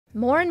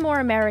More and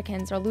more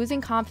Americans are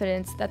losing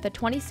confidence that the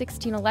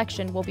 2016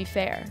 election will be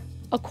fair.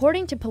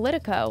 According to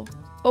Politico,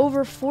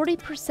 over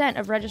 40%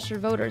 of registered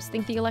voters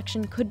think the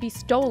election could be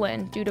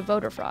stolen due to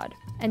voter fraud,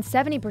 and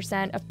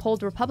 70% of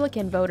polled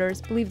Republican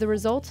voters believe the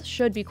results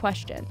should be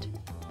questioned.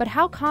 But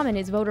how common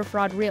is voter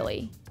fraud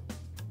really?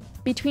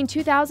 Between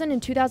 2000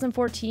 and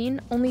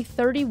 2014, only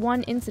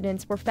 31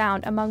 incidents were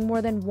found among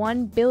more than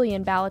 1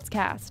 billion ballots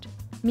cast,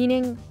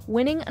 meaning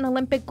winning an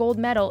Olympic gold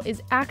medal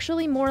is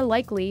actually more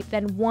likely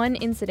than one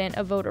incident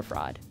of voter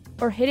fraud.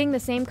 Or hitting the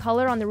same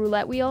color on the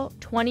roulette wheel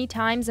 20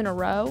 times in a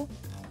row?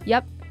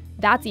 Yep,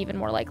 that's even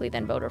more likely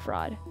than voter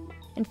fraud.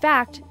 In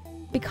fact,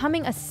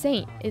 becoming a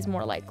saint is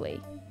more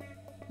likely.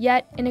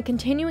 Yet, in a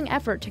continuing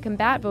effort to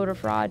combat voter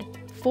fraud,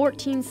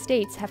 14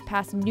 states have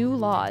passed new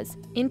laws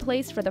in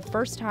place for the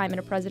first time in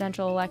a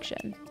presidential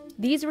election.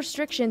 These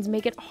restrictions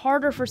make it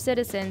harder for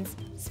citizens,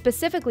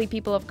 specifically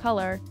people of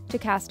color, to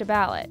cast a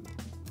ballot.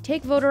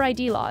 Take voter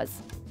ID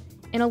laws.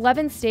 In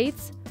 11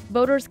 states,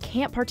 voters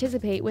can't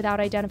participate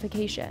without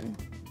identification.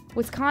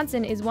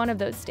 Wisconsin is one of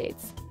those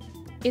states.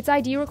 Its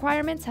ID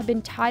requirements have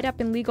been tied up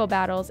in legal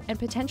battles, and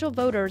potential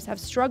voters have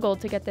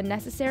struggled to get the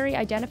necessary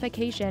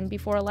identification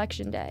before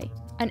Election Day.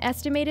 An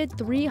estimated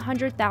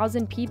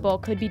 300,000 people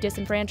could be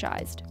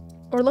disenfranchised.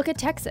 Or look at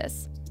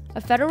Texas.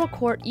 A federal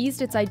court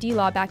eased its ID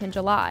law back in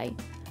July,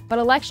 but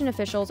election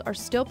officials are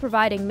still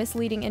providing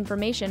misleading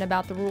information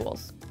about the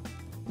rules.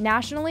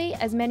 Nationally,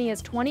 as many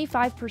as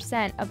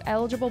 25% of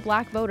eligible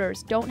Black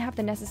voters don't have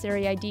the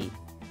necessary ID,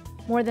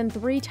 more than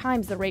 3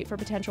 times the rate for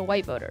potential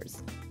white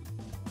voters.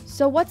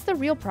 So what's the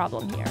real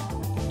problem here?